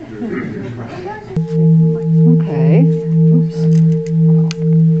 Okay. Oops.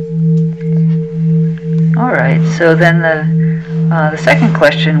 All right. So then the second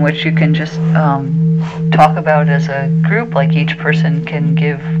question, which you can just talk about as a group, like each person can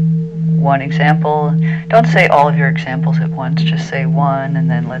give one example. Don't say all of your examples at once. Just say one, and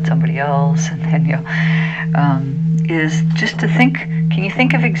then let somebody else, and then is just to think. Can you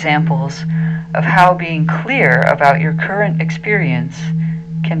think of examples of how being clear about your current experience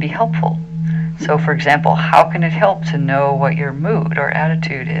can be helpful? So, for example, how can it help to know what your mood or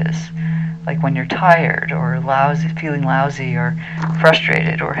attitude is? Like when you're tired or lousy, feeling lousy or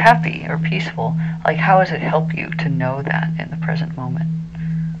frustrated or happy or peaceful. Like, how does it help you to know that in the present moment?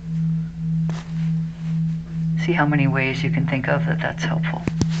 See how many ways you can think of that's helpful.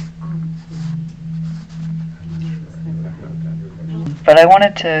 But I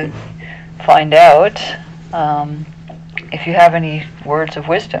wanted to find out if you have any words of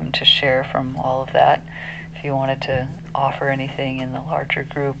wisdom to share from all of that. if you wanted to offer anything in the larger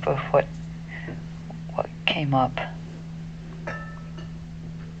group of what came up.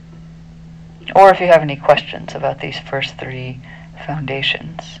 Or if you have any questions about these first 3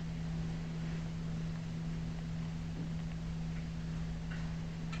 foundations.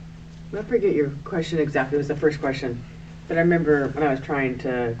 I forget your question exactly. It was the first question. But I remember when I was trying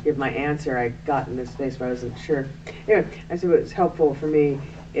to give my answer, I got in this space where I wasn't sure. Anyway, I said it's helpful for me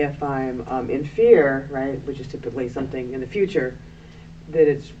if I'm in fear, right, which is typically something in the future, that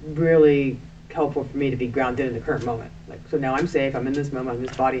it's really helpful for me to be grounded in the current moment. Like, so now I'm safe, I'm in this moment, I'm in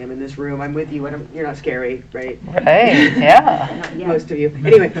this body, I'm in this room, I'm with you, you're not scary, right? Right, yeah. Most of you.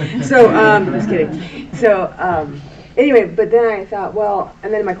 Anyway, so, just kidding. So, anyway, but then I thought, well,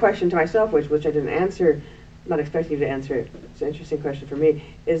 and then my question to myself, which I didn't answer, not expecting you to answer it, it's an interesting question for me,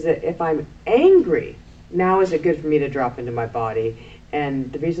 is that if I'm angry, now is it good for me to drop into my body?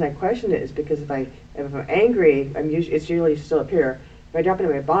 And the reason I question it is because if I'm angry, it's usually still up here. If I drop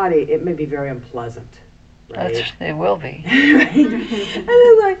into my body, it may be very unpleasant. Right? It will be. Right? And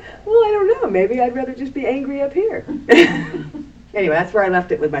I'm like, well, I don't know. Maybe I'd rather just be angry up here. Anyway, that's where I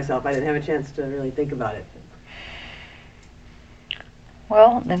left it with myself. I didn't have a chance to really think about it.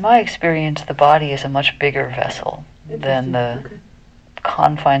 Well, in my experience, the body is a much bigger vessel than the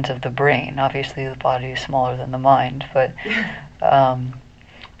confines of the brain. Obviously, the body is smaller than the mind, but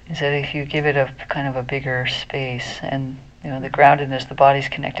is that if you give it a kind of a bigger space, and the groundedness, the body's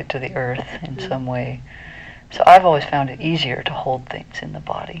connected to the earth in some way. So I've always found it easier to hold things in the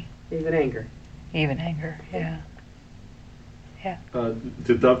body. Even anger. Even anger, yeah. Yeah.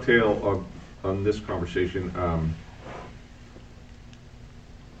 To dovetail on this conversation, I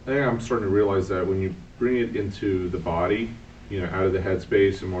think I'm starting to realize that when you bring it into the body, out of the head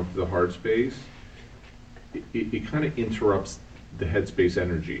space and more to the heart space, it kind of interrupts the headspace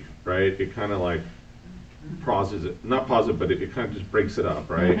energy, right? It kind of like pauses it, not pause it, but it kind of just breaks it up,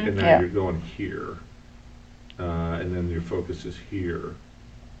 right? And then you're going here, and then your focus is here.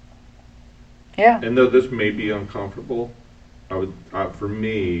 Yeah. And though this may be uncomfortable, for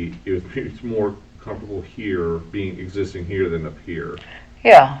me, it's more comfortable here, existing here than up here.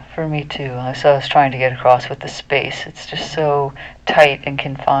 Yeah, for me too. So I was trying to get across with the space. It's just so tight and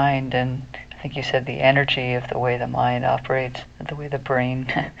confined, and I think you said the energy of the way the mind operates, the way the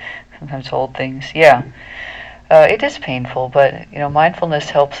brain sometimes holds things. Yeah, it is painful, but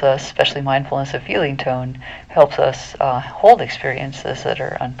mindfulness helps us, especially mindfulness of feeling tone, helps us hold experiences that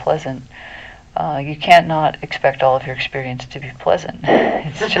are unpleasant. You can't not expect all of your experience to be pleasant.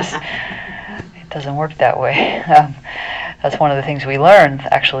 It's just, it doesn't work that way. That's one of the things we learn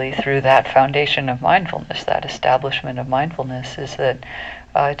actually through that foundation of mindfulness, that establishment of mindfulness, is that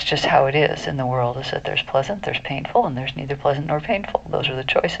it's just how it is in the world, is that there's pleasant, there's painful, and there's neither pleasant nor painful. Those are the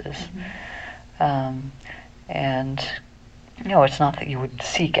choices. And it's not that you would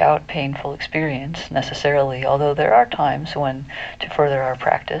seek out painful experience necessarily, although there are times when, to further our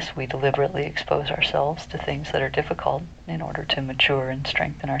practice, we deliberately expose ourselves to things that are difficult in order to mature and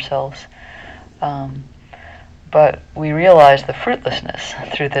strengthen ourselves. But we realize the fruitlessness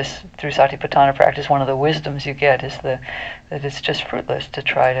through Satipatthana practice. One of the wisdoms you get is that it's just fruitless to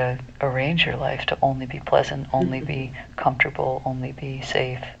try to arrange your life to only be pleasant, only be comfortable, only be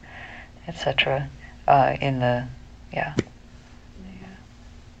safe, etc.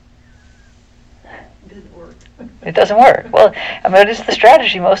 It doesn't work. Well, it's the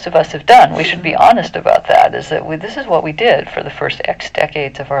strategy most of us have done. We should be honest about that, is that this is what we did for the first X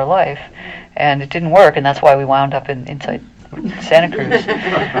decades of our life, and it didn't work, and that's why we wound up inside Santa Cruz.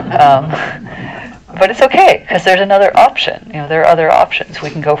 But it's okay, because there's another option. There are other options. We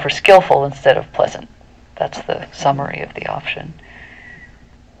can go for skillful instead of pleasant. That's the summary of the option.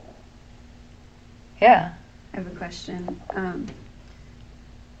 Yeah? I have a question.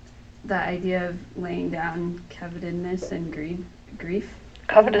 The idea of laying down covetousness and grief.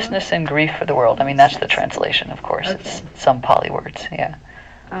 Covetousness and grief for the world. That's the translation, of course. Okay. It's some Pali words, yeah.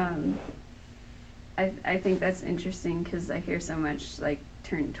 I think that's interesting because I hear so much like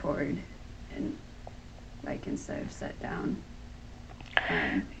turn toward and like instead of set down.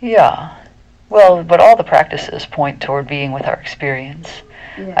 Yeah. Well, but all the practices point toward being with our experience.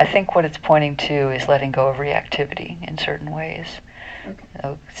 Yeah. I think what it's pointing to is letting go of reactivity in certain ways.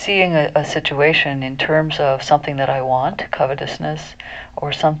 Okay. Seeing a situation in terms of something that I want, covetousness,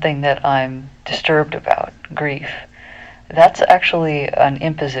 or something that I'm disturbed about, grief, that's actually an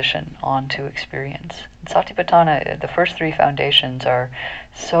imposition onto experience. In Satipatthana, the first 3 foundations are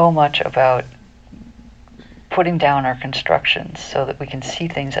so much about putting down our constructions so that we can see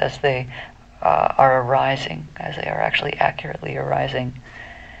things as they are arising, as they are actually accurately arising.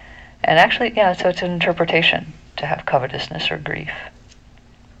 And actually, yeah, so it's an interpretation to have covetousness or grief.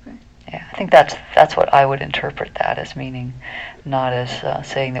 Okay. Yeah, I think that's what I would interpret that as meaning, not as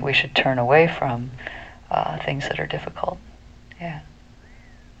saying that we should turn away from things that are difficult. Yeah,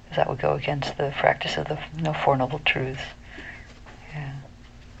 because that would go against the practice of the Four Noble Truths. Yeah.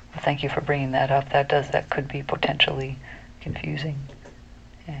 Well, thank you for bringing that up. That could be potentially confusing.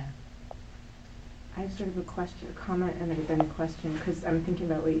 Yeah. I have sort of a question, a comment, and then a question, because I'm thinking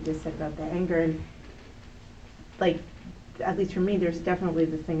about what you just said about the anger, and like, at least for me, there's definitely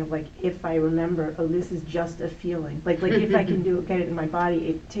the thing of like, if I remember, oh, this is just a feeling. Like if I can get it in my body,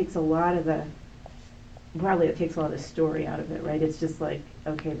 it takes a lot of the, probably it takes a lot of the story out of it, right? It's just like,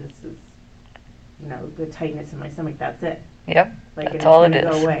 okay, this is, the tightness in my stomach, that's it. Yep, Like, that's all it it's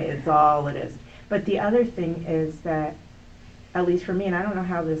gonna is. go away, it's all it is. But the other thing is that, at least for me, and I don't know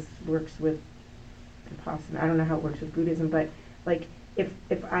how this works with I don't know how it works with Buddhism, but like if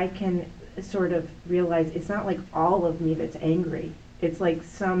I can sort of realize it's not like all of me that's angry, it's like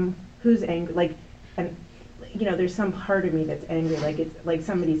who's angry, like, and there's some part of me that's angry, like it's like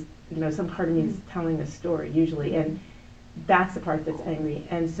somebody's, some part of me is telling a story usually, and that's the part that's angry.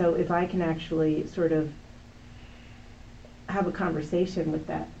 And so if I can actually sort of have a conversation with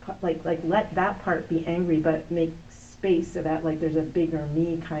that, like let that part be angry, but make space so that like there's a bigger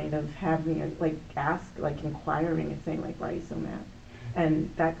me kind of having a inquiring and saying like, why are you so mad?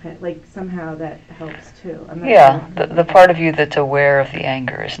 And that kind of, like, somehow that helps too. I'm not Yeah, the part of you that's aware of the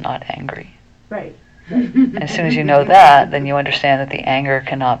anger is not angry. Right. And as soon as you know that, then you understand that the anger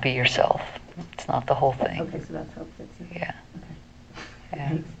cannot be yourself. It's not the whole thing. Okay, so that's helpful too. Yeah. Okay. Yeah.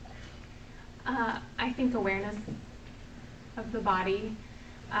 Thanks. I think awareness of the body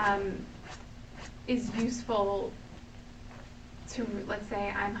is useful to, let's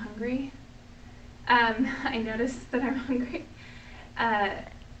say I'm hungry. I notice that I'm hungry.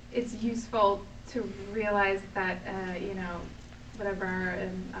 It's useful to realize that, whatever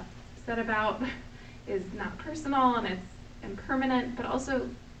I'm upset about is not personal and it's impermanent, but also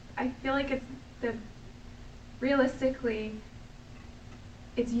I feel like realistically,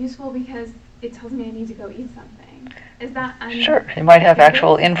 it's useful because it tells me I need to go eat something. Is that Sure, it might have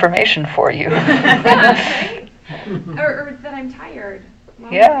actual information for you. right? or that I'm tired.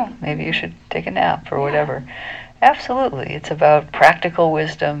 Yeah, maybe you should take a nap or whatever. Absolutely, it's about practical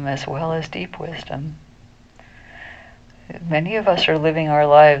wisdom as well as deep wisdom. Many of us are living our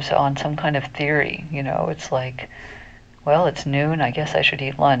lives on some kind of theory. It's like, well, it's noon, I guess I should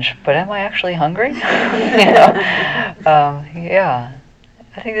eat lunch, but am I actually hungry? Yeah,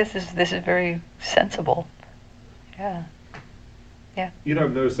 I think this is very sensible. Yeah.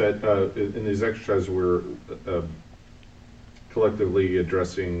 I've noticed that in these exercises we're collectively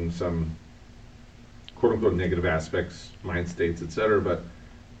addressing some quote-unquote negative aspects, mind states, etc. But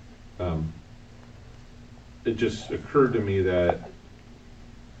it just occurred to me that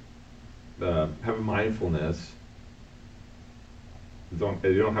having mindfulness, you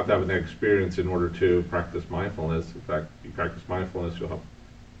don't have to have an experience in order to practice mindfulness. In fact, you practice mindfulness, you'll have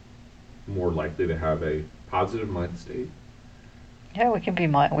more likely to have a positive mind state. Yeah,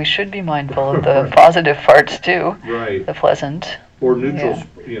 we should be mindful of the positive parts too. Right. The pleasant. Or neutrals,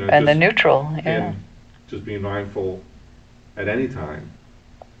 And the neutral, yeah. And just being mindful at any time.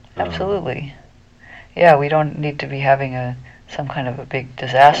 Absolutely. Yeah, we don't need to be having some kind of a big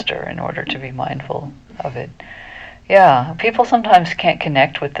disaster in order to be mindful of it. Yeah, people sometimes can't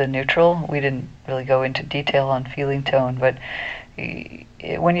connect with the neutral. We didn't really go into detail on feeling tone, but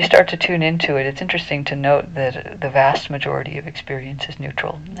when you start to tune into it, it's interesting to note that the vast majority of experience is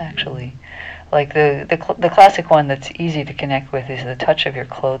neutral, actually. Like the classic one that's easy to connect with is the touch of your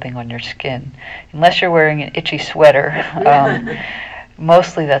clothing on your skin. Unless you're wearing an itchy sweater,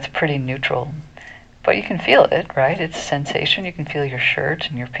 mostly that's pretty neutral. But you can feel it, right? It's sensation. You can feel your shirt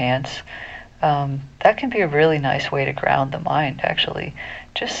and your pants. That can be a really nice way to ground the mind, actually.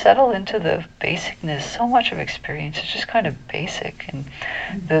 Just settle into the basicness. So much of experience is just kind of basic. And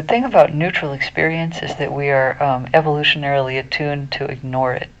the thing about neutral experience is that we are evolutionarily attuned to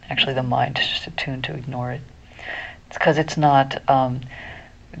ignore it. Actually, the mind is just attuned to ignore it. It's because it's not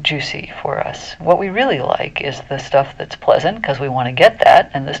juicy for us. What we really like is the stuff that's pleasant because we want to get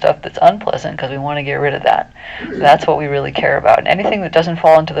that, and the stuff that's unpleasant because we want to get rid of that. That's what we really care about. And anything that doesn't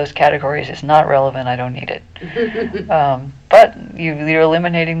fall into those categories is not relevant. I don't need it. But you're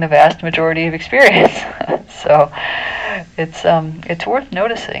eliminating the vast majority of experience. So it's worth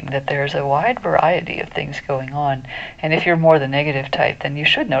noticing that there's a wide variety of things going on. And if you're more the negative type, then you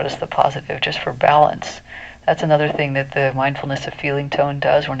should notice the positive just for balance. That's another thing that the mindfulness of feeling tone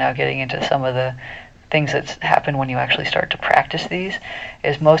does. We're now getting into some of the things that happen when you actually start to practice these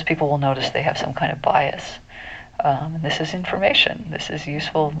is most people will notice they have some kind of bias. And this is information. This is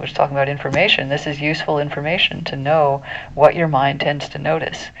useful. We're talking about information. This is useful information to know what your mind tends to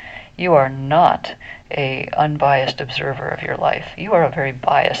notice. You are not a unbiased observer of your life. You are a very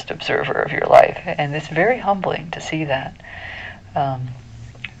biased observer of your life, and it's very humbling to see that.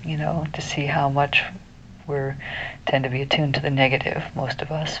 To see how much we tend to be attuned to the negative, most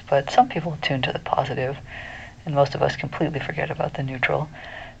of us, but some people attune to the positive, and most of us completely forget about the neutral.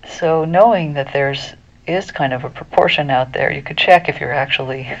 So knowing that is kind of a proportion out there, you could check if you're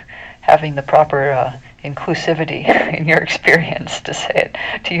actually having the proper inclusivity in your experience, to say it,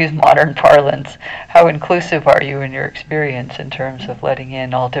 to use modern parlance. How inclusive are you in your experience in terms of letting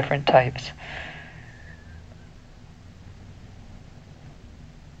in all different types?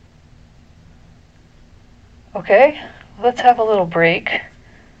 Okay, let's have a little break.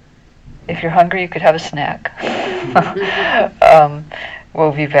 If you're hungry, you could have a snack.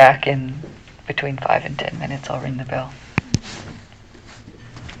 We'll be back in between 5 and 10 minutes. I'll ring the bell.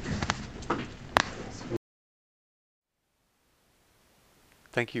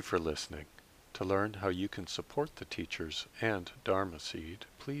 Thank you for listening. To learn how you can support the teachers and Dharma Seed,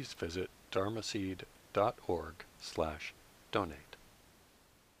 please visit dharmaseed.org/donate.